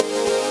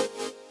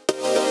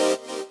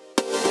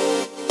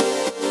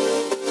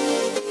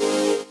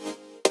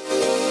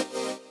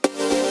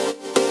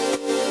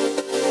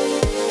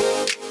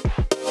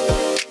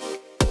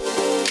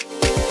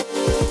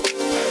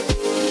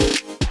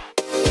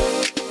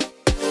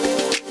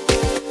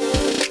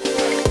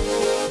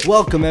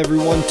Welcome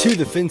everyone to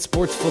the Fin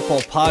Sports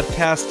Football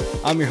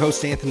Podcast. I'm your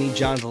host Anthony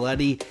John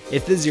Valetti.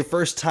 If this is your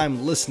first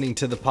time listening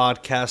to the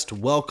podcast,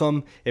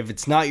 welcome. If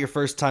it's not your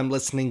first time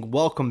listening,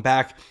 welcome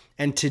back.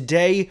 And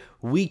today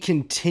we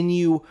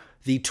continue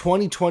the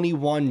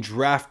 2021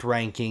 draft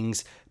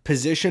rankings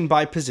position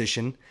by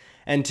position.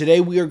 And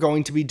today we are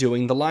going to be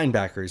doing the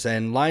linebackers.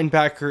 And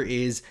linebacker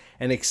is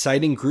an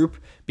exciting group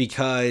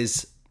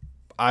because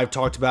I've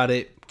talked about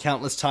it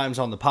countless times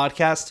on the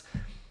podcast.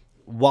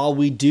 While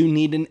we do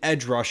need an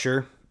edge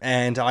rusher,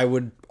 and I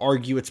would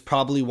argue it's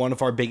probably one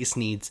of our biggest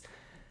needs,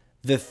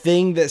 the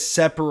thing that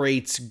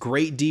separates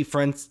great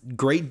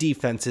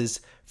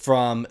defenses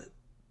from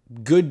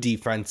good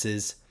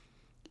defenses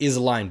is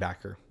a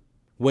linebacker.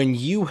 When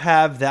you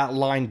have that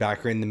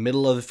linebacker in the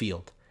middle of the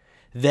field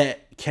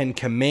that can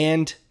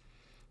command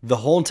the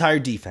whole entire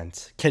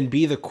defense, can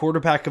be the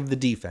quarterback of the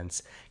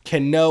defense,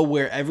 can know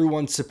where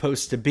everyone's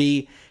supposed to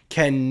be,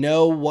 can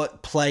know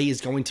what play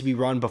is going to be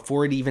run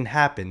before it even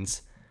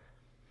happens,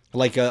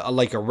 like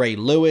a Ray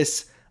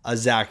Lewis, a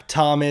Zach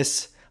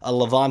Thomas, a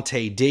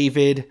Levante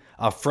David,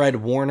 a Fred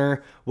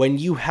Warner. When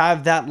you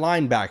have that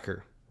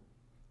linebacker,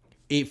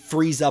 it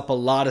frees up a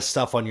lot of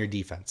stuff on your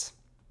defense.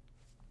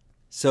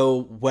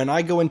 So when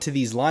I go into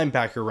these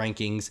linebacker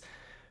rankings,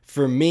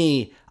 for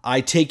me,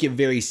 I take it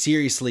very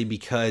seriously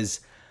because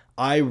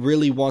I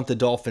really want the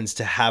Dolphins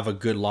to have a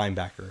good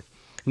linebacker.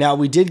 Now,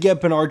 we did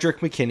get Benardrick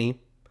McKinney,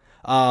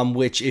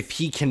 which if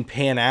he can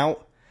pan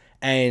out,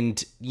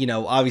 and,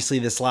 obviously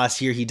this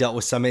last year he dealt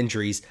with some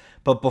injuries,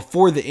 but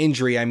before the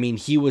injury,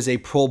 he was a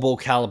Pro Bowl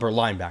caliber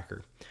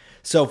linebacker.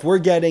 So if we're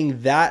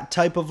getting that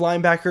type of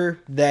linebacker,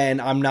 then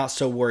I'm not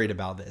so worried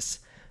about this.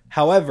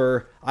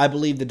 However, I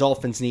believe the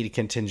Dolphins need a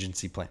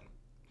contingency plan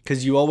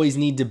because you always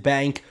need to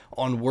bank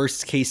on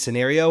worst case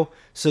scenario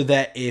so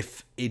that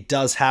if it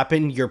does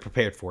happen, you're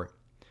prepared for it.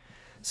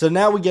 So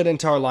now we get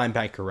into our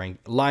linebacker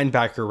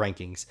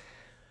rankings.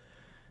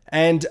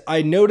 And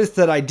I noticed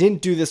that I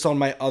didn't do this on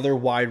my other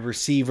wide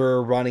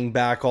receiver, running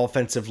back,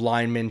 offensive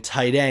lineman,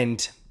 tight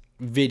end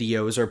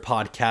videos or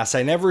podcasts.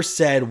 I never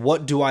said,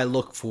 what do I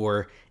look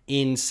for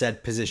in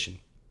said position?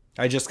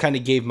 I just kind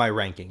of gave my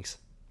rankings.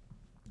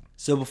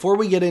 So before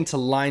we get into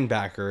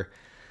linebacker,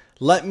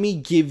 let me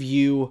give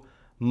you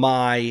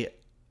what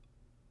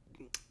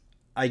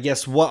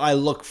I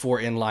look for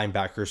in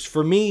linebackers.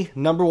 For me,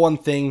 number one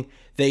thing,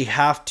 they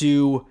have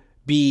to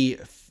be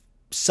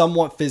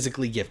somewhat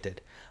physically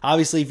gifted.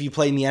 Obviously, if you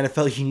play in the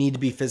NFL, you need to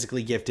be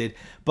physically gifted.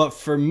 But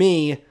for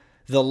me,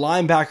 the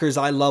linebackers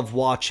I love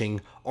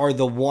watching are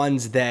the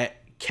ones that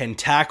can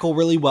tackle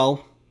really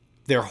well.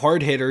 They're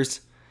hard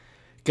hitters.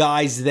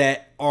 Guys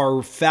that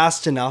are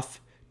fast enough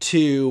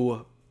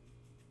to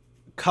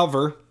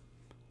cover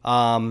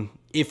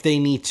if they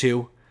need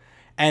to.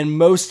 And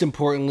most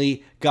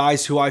importantly,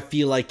 guys who I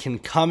feel like can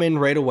come in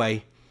right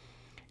away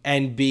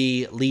and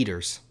be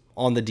leaders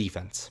on the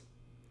defense.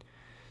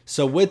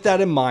 So with that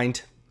in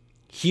mind,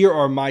 here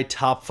are my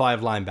top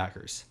 5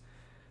 linebackers.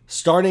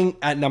 Starting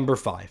at number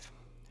 5,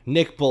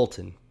 Nick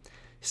Bolton,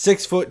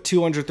 6 foot,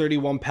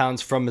 231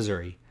 pounds from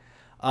Missouri.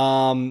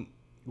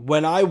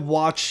 When I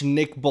watch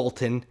Nick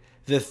Bolton,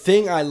 the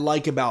thing I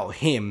like about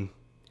him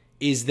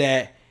is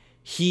that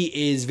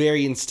he is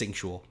very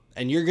instinctual.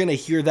 And you're going to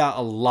hear that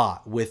a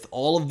lot with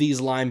all of these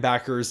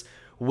linebackers,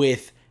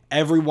 with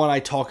everyone I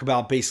talk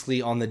about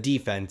basically on the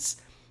defense.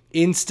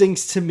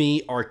 Instincts to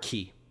me are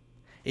key.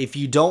 If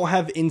you don't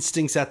have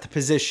instincts at the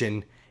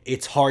position,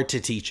 it's hard to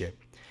teach it.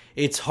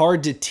 It's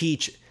hard to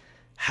teach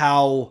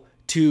how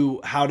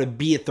to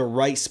be at the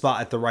right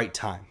spot at the right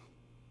time.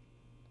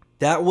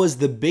 That was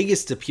the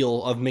biggest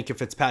appeal of Minkah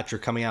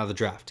Fitzpatrick coming out of the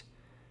draft.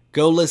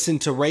 Go listen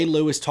to Ray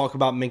Lewis talk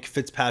about Minkah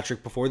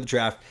Fitzpatrick before the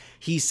draft.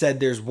 He said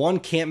there's one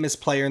can't miss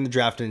player in the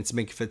draft, and it's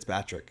Minkah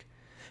Fitzpatrick.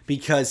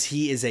 Because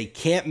he is a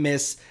can't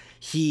miss.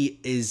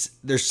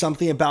 There's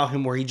something about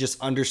him where he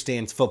just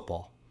understands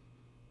football.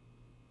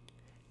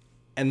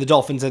 And the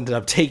Dolphins ended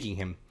up taking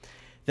him.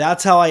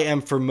 That's how I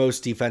am for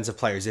most defensive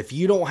players. If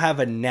you don't have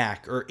a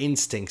knack or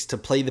instincts to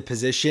play the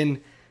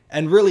position,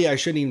 and really I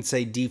shouldn't even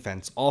say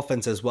defense,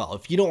 offense as well.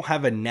 If you don't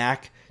have a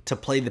knack to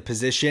play the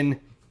position,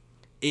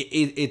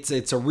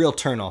 it's a real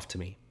turnoff to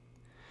me.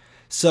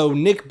 So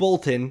Nick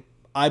Bolton,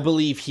 I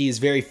believe he's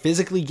very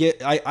physically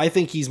gifted. I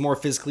think he's more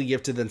physically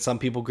gifted than some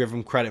people give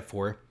him credit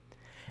for.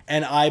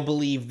 And I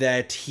believe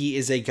that he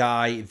is a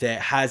guy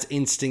that has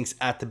instincts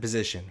at the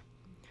position.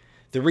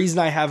 The reason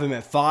I have him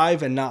at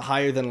 5 and not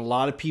higher than a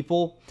lot of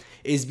people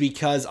is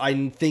because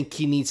I think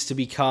he needs to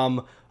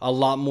become a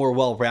lot more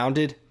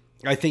well-rounded.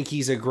 I think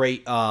he's a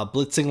great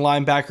blitzing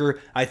linebacker.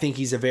 I think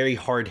he's a very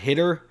hard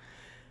hitter.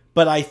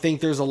 But I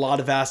think there's a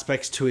lot of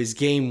aspects to his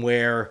game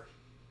where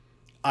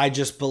I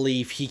just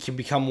believe he can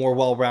become more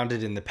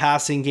well-rounded in the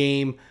passing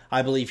game.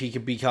 I believe he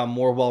can become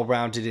more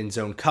well-rounded in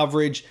zone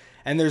coverage.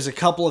 And there's a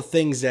couple of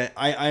things that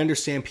I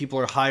understand people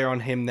are higher on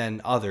him than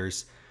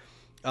others.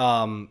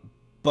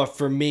 But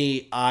for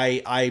me,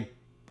 I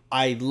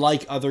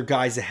like other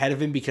guys ahead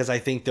of him because I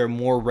think they're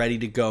more ready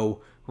to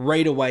go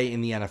right away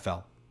in the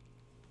NFL.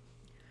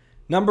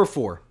 Number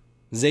 4,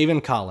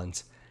 Zaven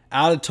Collins.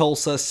 out of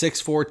Tulsa,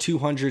 6'4",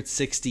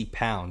 260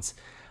 pounds.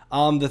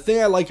 The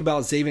thing I like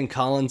about Zaven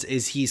Collins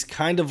is he's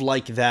kind of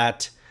like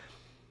that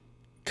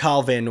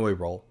Kyle Van Noy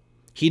role.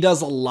 He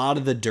does a lot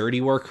of the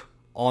dirty work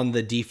on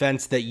the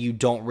defense that you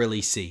don't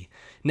really see.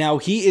 Now,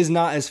 he is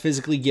not as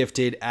physically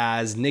gifted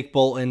as Nick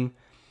Bolton,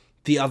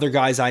 the other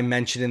guys I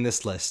mentioned in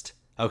this list.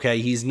 Okay,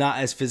 he's not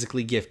as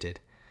physically gifted.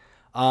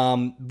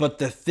 But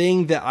the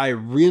thing that I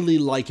really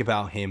like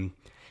about him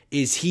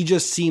is he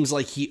just seems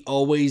like he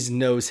always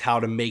knows how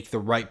to make the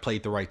right play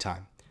at the right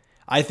time.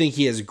 I think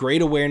he has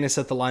great awareness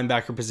at the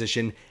linebacker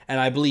position, and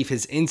I believe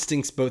his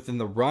instincts both in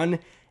the run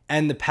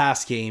and the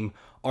pass game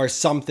are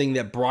something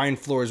that Brian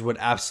Flores would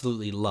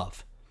absolutely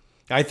love.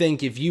 I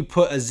think if you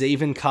put a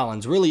Zaven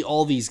Collins, really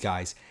all these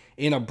guys,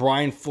 in a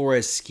Brian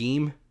Flores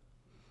scheme,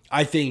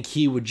 I think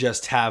he would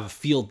just have a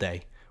field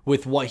day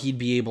with what he'd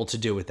be able to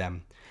do with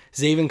them.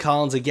 Zaven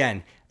Collins,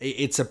 again,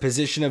 it's a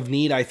position of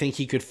need. I think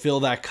he could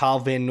fill that Kyle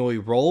Van Noy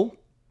role.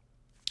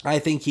 I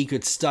think he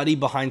could study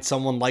behind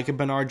someone like a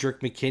Benardrick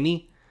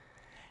McKinney.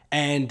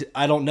 And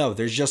I don't know,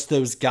 there's just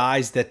those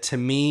guys that to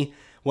me,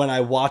 when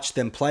I watch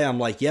them play, I'm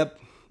like, yep,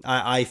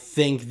 I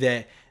think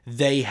that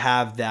they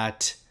have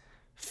that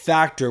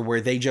factor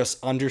where they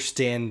just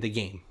understand the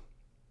game.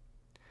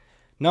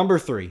 Number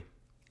 3,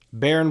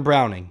 Baron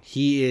Browning.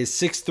 He is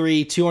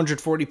 6'3",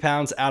 240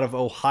 pounds out of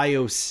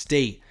Ohio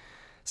State.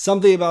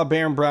 Something about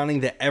Baron Browning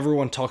that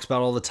everyone talks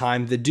about all the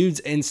time. The dude's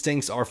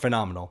instincts are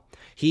phenomenal.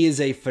 He is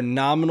a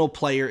phenomenal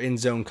player in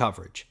zone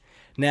coverage.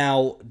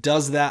 Now,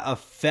 does that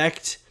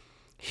affect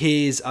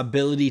his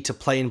ability to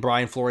play in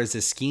Brian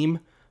Flores' scheme?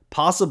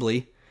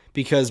 Possibly,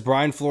 because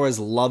Brian Flores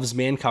loves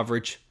man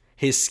coverage.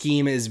 His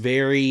scheme is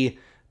very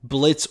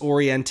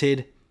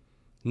blitz-oriented,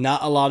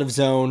 not a lot of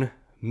zone,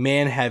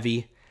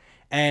 man-heavy.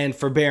 And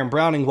for Baron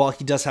Browning, while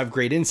he does have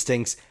great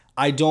instincts,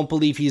 I don't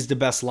believe he's the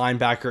best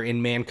linebacker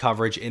in man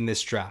coverage in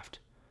this draft.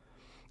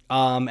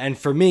 And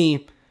for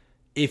me,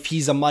 if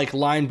he's a Mike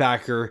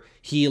linebacker,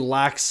 he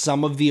lacks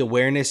some of the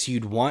awareness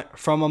you'd want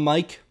from a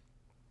Mike.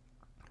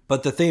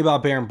 But the thing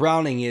about Baron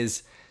Browning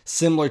is,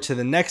 similar to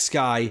the next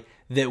guy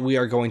that we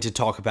are going to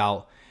talk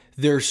about,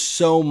 there's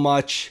so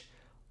much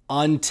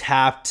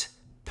untapped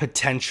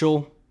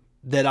potential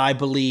that I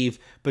believe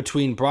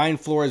between Brian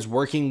Flores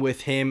working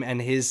with him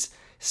and his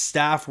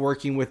staff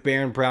working with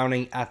Baron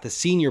Browning at the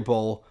Senior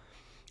Bowl,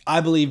 I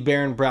believe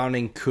Baron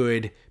Browning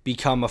could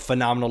become a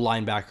phenomenal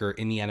linebacker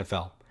in the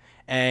NFL.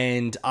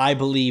 And I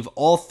believe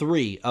all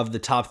 3 of the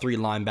top 3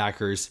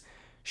 linebackers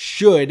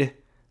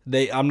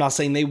I'm not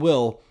saying they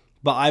will,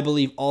 but I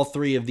believe all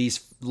 3 of these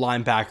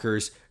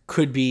linebackers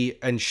could be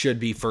and should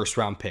be first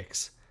round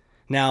picks.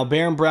 Now,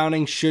 Baron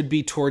Browning should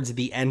be towards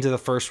the end of the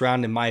first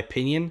round, in my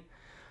opinion.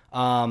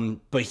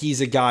 But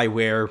he's a guy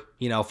where,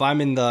 if I'm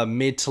in the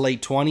mid to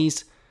late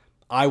 20s,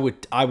 I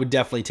would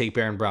definitely take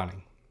Baron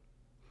Browning.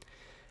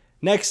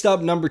 Next up,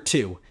 number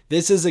 2.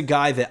 This is a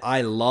guy that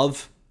I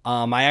love.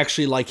 I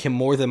actually like him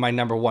more than my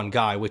number 1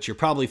 guy, which you're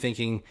probably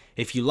thinking,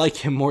 if you like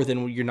him more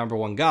than your number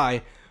 1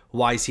 guy,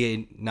 why is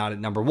he not at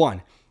number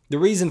 1? The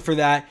reason for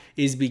that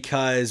is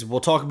because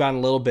we'll talk about it in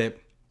a little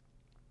bit,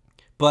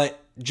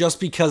 but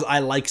just because I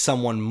like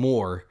someone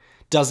more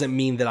doesn't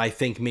mean that I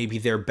think maybe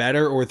they're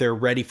better or they're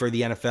ready for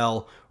the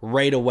NFL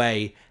right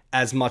away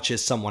as much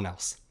as someone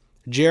else.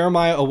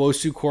 Jeremiah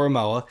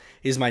Owusu-Koramoah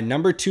is my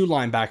number 2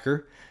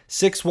 linebacker,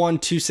 6'1",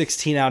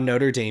 216 out of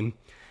Notre Dame.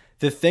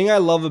 The thing I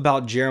love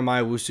about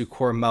Jeremiah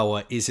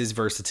Owusu-Koramoah is his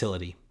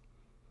versatility.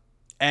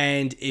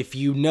 And if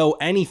you know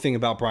anything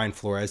about Brian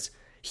Flores,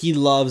 he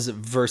loves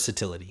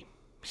versatility.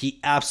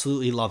 He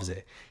absolutely loves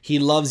it. He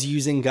loves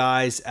using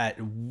guys at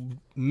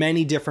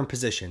many different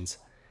positions.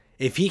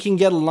 If he can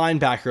get a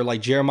linebacker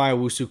like Jeremiah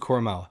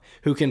Owusu-Koramoah,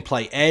 who can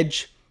play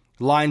edge,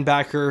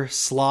 linebacker,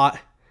 slot,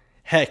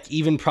 heck,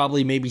 even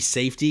probably maybe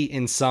safety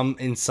in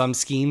some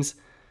schemes,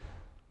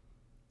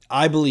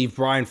 I believe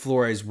Brian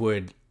Flores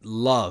would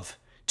love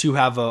to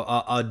have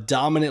a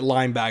dominant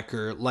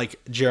linebacker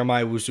like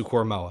Jeremiah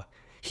Owusu-Koramoah.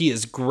 He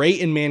is great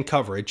in man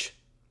coverage,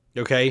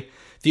 okay?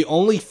 The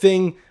only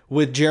thing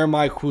with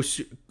Jeremiah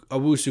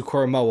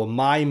Owusu-Koramoah,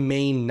 my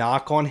main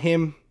knock on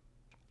him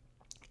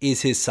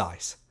is his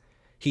size.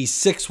 He's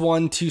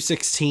 6'1",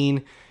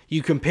 216.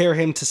 You compare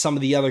him to some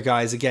of the other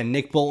guys. Again,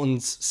 Nick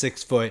Bolton's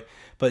 6 foot,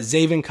 but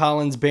Zaven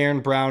Collins, Baron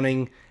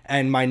Browning,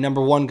 and my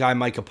number 1 guy,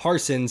 Micah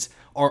Parsons,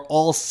 are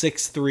all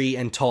 6'3"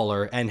 and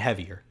taller and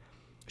heavier.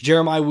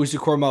 Jeremiah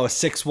Owusu-Koramoah is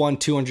 6'1",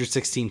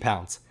 216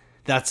 pounds.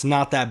 That's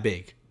not that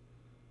big.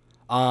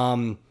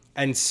 And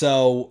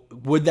so,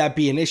 would that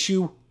be an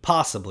issue?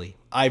 Possibly.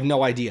 I have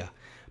no idea.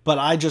 But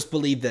I just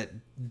believe that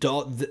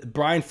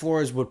Brian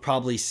Flores would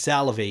probably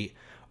salivate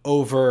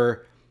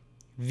over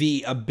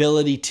the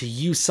ability to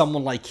use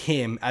someone like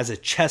him as a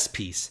chess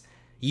piece.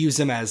 Use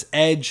him as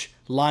edge,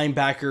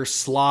 linebacker,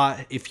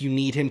 slot, if you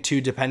need him to,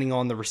 depending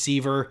on the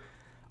receiver.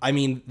 I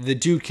mean, the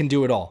dude can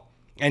do it all.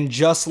 And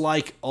just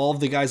like all of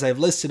the guys I've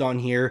listed on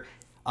here,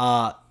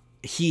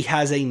 he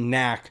has a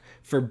knack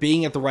for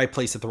being at the right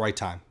place at the right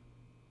time.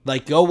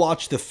 Like, go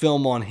watch the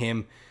film on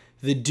him.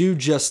 The dude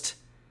just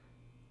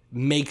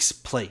makes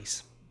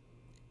plays.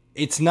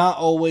 It's not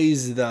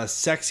always the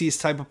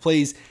sexiest type of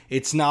plays.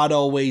 It's not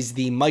always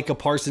the Micah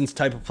Parsons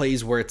type of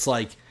plays where it's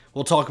like,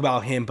 we'll talk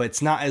about him, but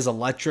it's not as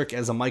electric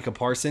as a Micah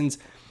Parsons.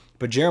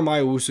 But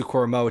Jeremiah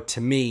Owusu-Koramoah,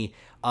 to me,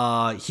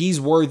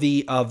 he's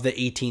worthy of the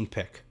 18th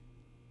pick.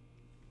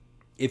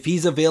 If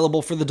he's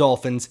available for the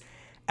Dolphins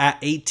at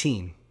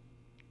 18,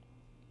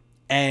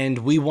 and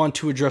we want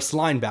to address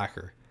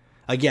linebacker,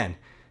 again,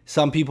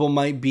 some people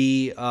might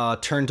be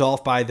turned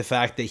off by the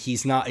fact that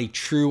he's not a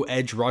true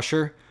edge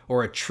rusher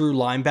or a true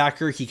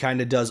linebacker. He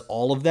kind of does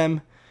all of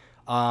them.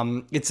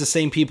 It's the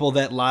same people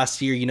that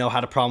last year,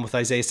 had a problem with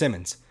Isaiah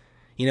Simmons.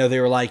 They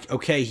were like,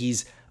 okay,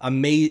 he's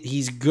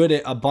good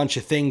at a bunch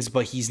of things,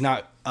 but he's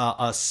not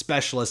a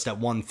specialist at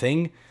one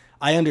thing.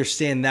 I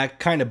understand that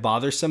kind of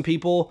bothers some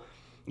people.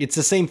 It's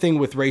the same thing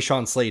with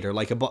Rashawn Slater.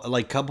 Like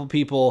a couple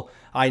people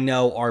I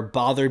know are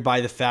bothered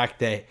by the fact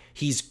that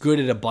he's good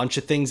at a bunch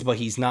of things, but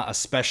he's not a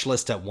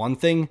specialist at one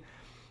thing.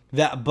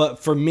 But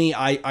for me,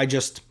 I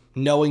just,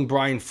 knowing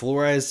Brian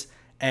Flores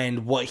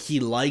and what he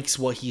likes,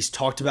 what he's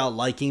talked about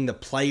liking, the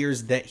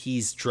players that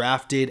he's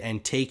drafted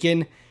and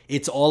taken,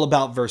 it's all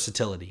about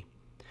versatility.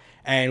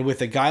 And with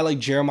a guy like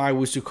Jeremiah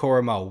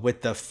Owusu-Koramoah,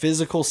 with the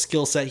physical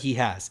skill set he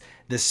has,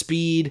 the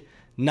speed,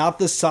 not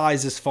the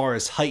size as far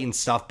as height and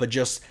stuff, but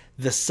just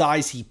the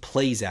size he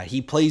plays at.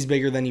 He plays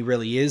bigger than he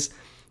really is.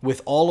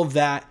 With all of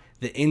that,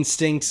 the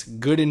instincts,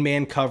 good in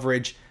man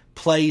coverage,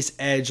 plays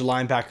edge,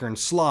 linebacker, and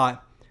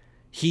slot,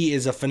 he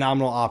is a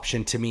phenomenal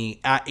option to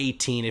me at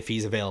 18 if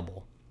he's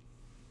available.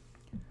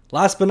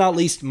 Last but not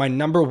least, my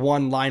number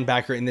one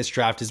linebacker in this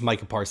draft is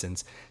Micah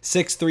Parsons.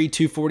 6'3",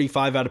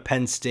 245 out of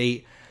Penn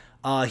State.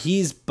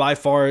 He's by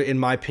far, in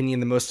my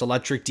opinion, the most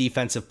electric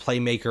defensive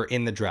playmaker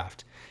in the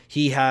draft.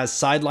 He has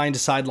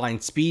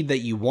sideline-to-sideline speed that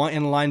you want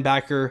in a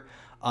linebacker.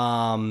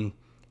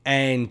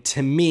 And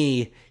to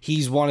me,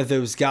 he's one of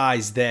those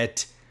guys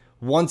that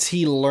once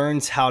he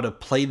learns how to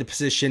play the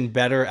position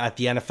better at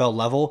the NFL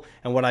level,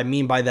 and what I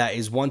mean by that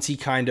is once he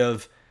kind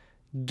of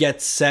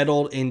gets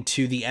settled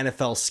into the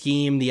NFL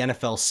scheme, the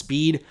NFL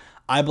speed,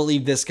 I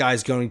believe this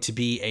guy's going to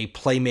be a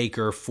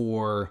playmaker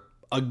for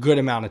a good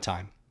amount of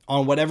time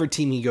on whatever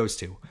team he goes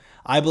to.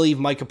 I believe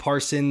Micah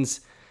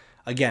Parsons,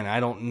 again, I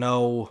don't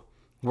know.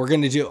 We're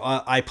going to do,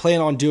 I plan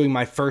on doing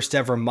my first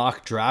ever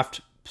mock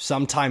draft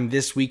sometime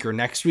this week or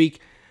next week,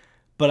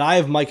 but I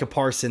have Micah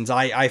Parsons.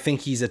 I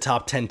think he's a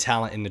top 10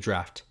 talent in the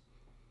draft.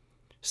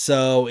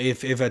 So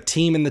if a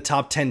team in the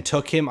top 10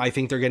 took him, I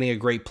think they're getting a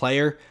great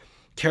player.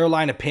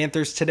 Carolina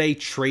Panthers today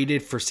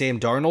traded for Sam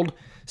Darnold.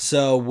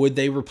 So would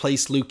they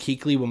replace Luke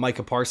Kuechly with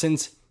Micah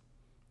Parsons?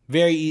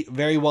 Very,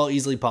 very well,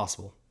 easily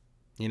possible.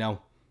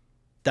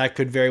 That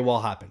could very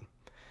well happen.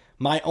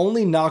 My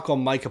only knock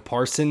on Micah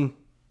Parsons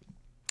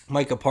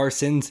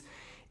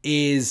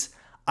is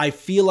I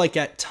feel like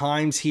at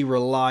times he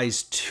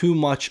relies too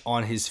much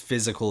on his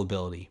physical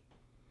ability.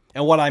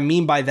 And what I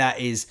mean by that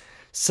is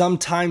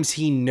sometimes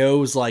he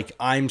knows like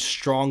I'm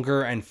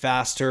stronger and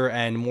faster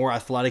and more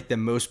athletic than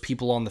most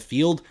people on the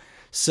field.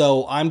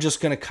 So I'm just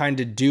going to kind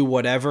of do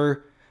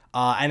whatever.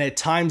 And at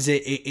times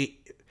the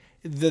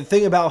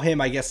thing about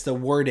him, I guess the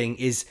wording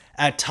is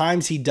at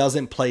times he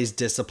doesn't play as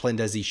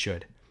disciplined as he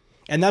should.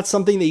 And that's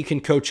something that you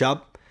can coach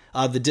up.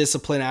 The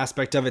discipline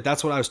aspect of it,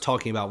 that's what I was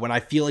talking about. When I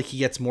feel like he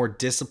gets more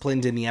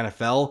disciplined in the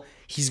NFL,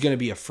 he's going to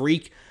be a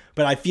freak.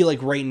 But I feel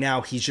like right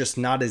now he's just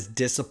not as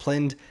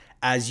disciplined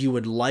as you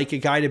would like a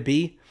guy to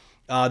be.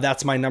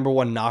 That's my number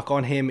one knock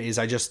on him is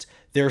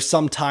there are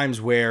some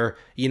times where,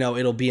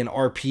 it'll be an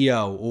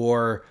RPO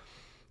or,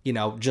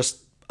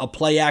 just a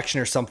play action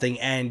or something.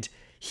 And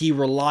he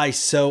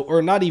relies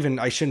or not even,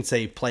 I shouldn't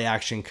say play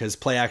action because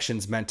play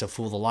action's meant to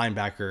fool the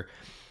linebacker.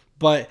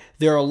 But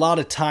there are a lot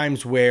of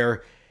times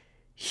where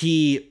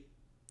he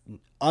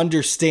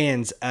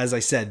understands, as I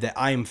said, that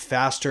I am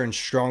faster and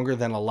stronger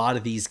than a lot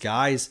of these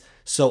guys.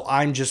 So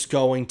I'm just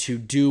going to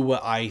do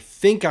what I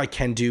think I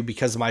can do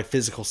because of my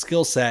physical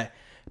skill set,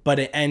 but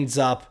it ends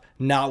up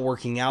not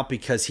working out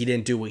because he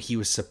didn't do what he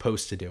was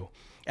supposed to do.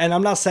 And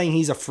I'm not saying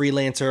he's a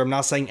freelancer. I'm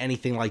not saying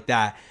anything like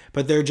that.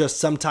 But there are just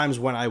sometimes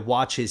when I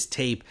watch his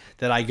tape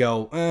that I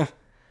go,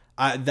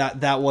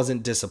 that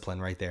wasn't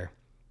discipline right there.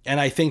 And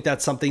I think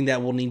that's something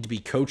that will need to be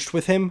coached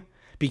with him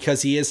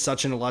because he is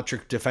such an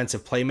electric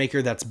defensive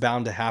playmaker. That's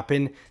bound to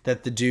happen,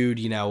 that the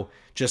dude,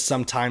 just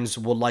sometimes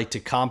will like to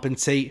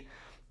compensate,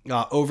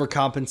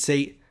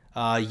 overcompensate,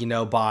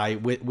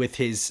 with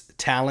his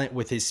talent,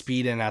 with his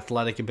speed and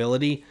athletic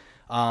ability.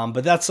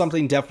 But that's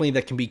something definitely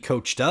that can be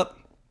coached up.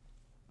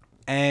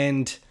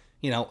 And,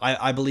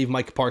 I believe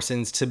Micah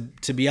Parsons,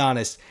 to be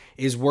honest,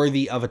 is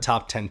worthy of a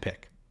top 10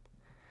 pick.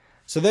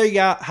 So there you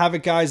have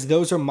it, guys.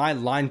 Those are my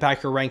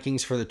linebacker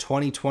rankings for the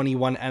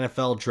 2021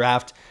 NFL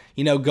Draft.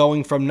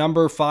 Going from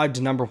number 5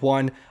 to number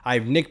 1, I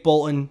have Nick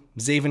Bolton,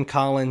 Zaven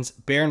Collins,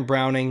 Baron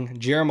Browning,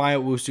 Jeremiah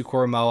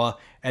Owusu-Koramoah,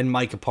 and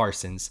Micah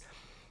Parsons.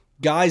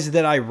 Guys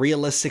that I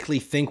realistically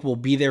think will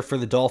be there for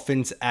the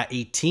Dolphins at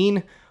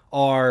 18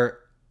 are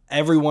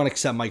everyone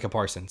except Micah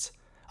Parsons.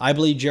 I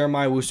believe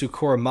Jeremiah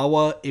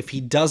Owusu-Koramoah, if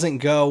he doesn't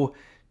go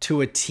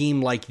to a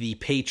team like the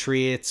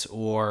Patriots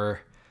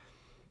or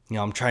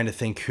I'm trying to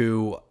think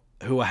who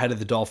ahead of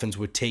the Dolphins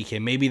would take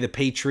him. Maybe the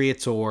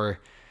Patriots or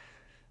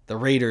the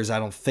Raiders, I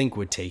don't think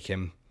would take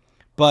him.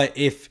 But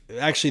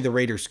actually the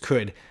Raiders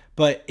could.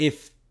 But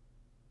if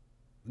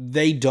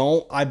they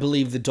don't, I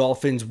believe the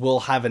Dolphins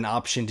will have an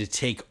option to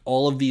take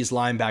all of these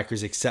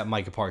linebackers except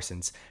Micah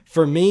Parsons.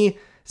 For me,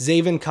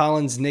 Zaven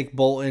Collins, Nick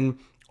Bolton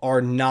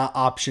are not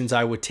options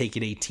I would take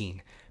at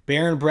 18.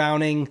 Baron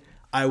Browning,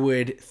 I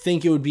would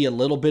think it would be a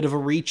little bit of a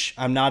reach.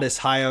 I'm not as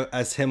high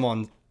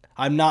on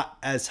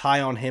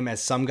him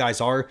as some guys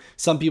are.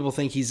 Some people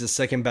think he's the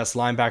second best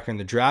linebacker in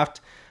the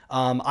draft.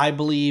 I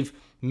believe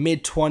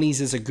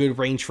mid-20s is a good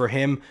range for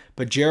him,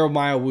 but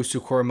Jeremiah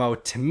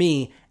Owusu-Koramoah, to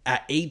me,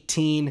 at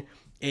 18,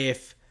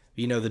 if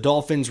the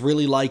Dolphins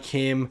really like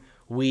him,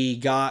 we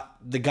got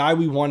the guy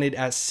we wanted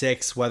at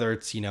 6, whether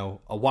it's a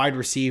wide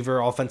receiver,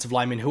 offensive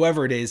lineman,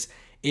 whoever it is.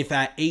 If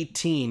at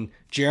 18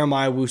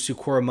 Jeremiah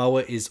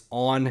Owusu-Koramoah is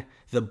on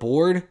the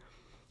board,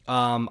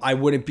 I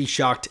wouldn't be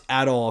shocked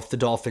at all if the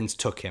Dolphins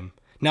took him.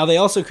 Now they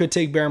also could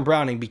take Baron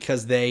Browning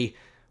because they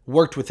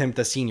worked with him at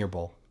the Senior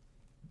Bowl.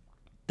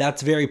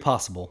 That's very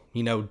possible.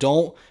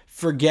 Don't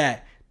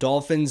forget,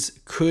 Dolphins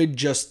could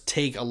just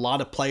take a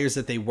lot of players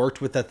that they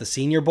worked with at the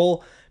Senior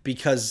Bowl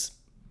because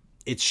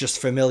it's just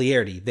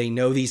familiarity. They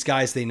know these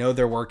guys. They know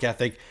their work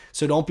ethic.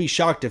 So don't be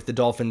shocked if the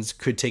Dolphins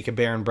could take a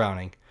Baron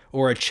Browning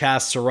or a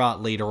Chaz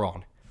Surratt later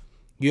on.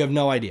 You have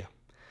no idea.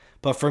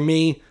 But for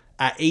me,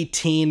 at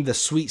 18, the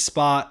sweet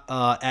spot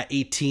at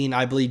 18,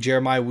 I believe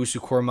Jeremiah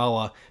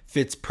Owusu-Koramoah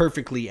fits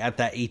perfectly at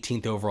that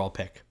 18th overall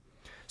pick.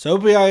 So I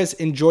hope you guys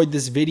enjoyed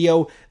this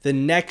video. The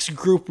next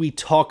group we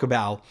talk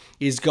about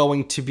is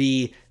going to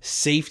be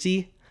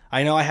safety.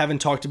 I know I haven't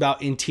talked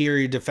about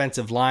interior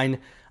defensive line.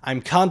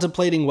 I'm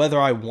contemplating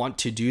whether I want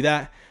to do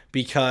that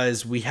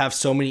because we have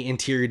so many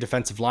interior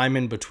defensive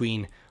linemen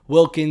between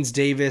Wilkins,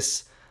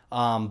 Davis,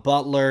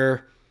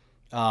 Butler,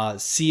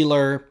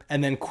 Sealer,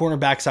 and then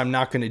cornerbacks I'm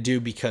not going to do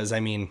because,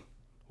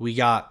 we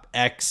got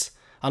X.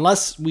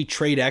 Unless we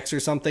trade X or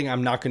something,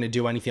 I'm not going to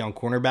do anything on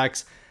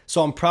cornerbacks.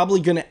 So I'm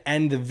probably going to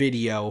end the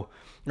video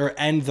or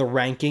end the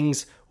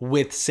rankings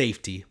with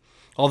safety.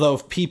 Although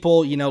if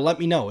people, let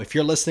me know. If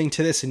you're listening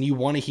to this and you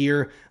want to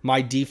hear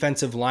my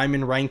defensive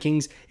lineman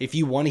rankings, if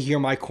you want to hear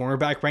my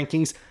cornerback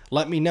rankings,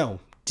 let me know.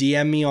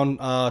 DM me on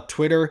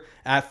Twitter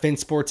at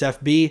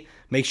FinSportsFB.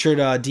 Make sure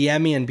to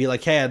DM me and be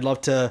like, hey, I'd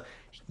love to,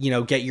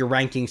 get your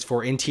rankings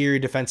for interior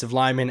defensive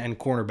lineman and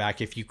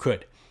cornerback if you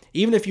could.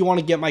 Even if you want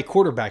to get my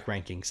quarterback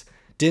rankings.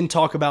 Didn't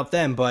talk about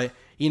them, but,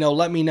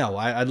 let me know.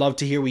 I'd love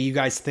to hear what you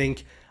guys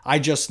think. I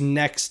just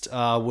next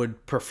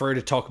would prefer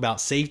to talk about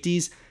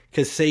safeties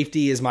because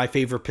safety is my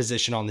favorite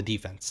position on the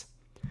defense.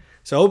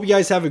 So I hope you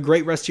guys have a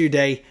great rest of your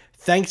day.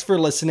 Thanks for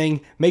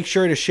listening. Make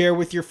sure to share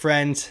with your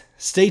friends.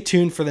 Stay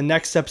tuned for the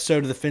next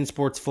episode of the Fin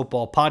Sports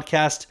Football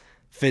Podcast.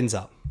 Fins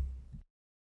up.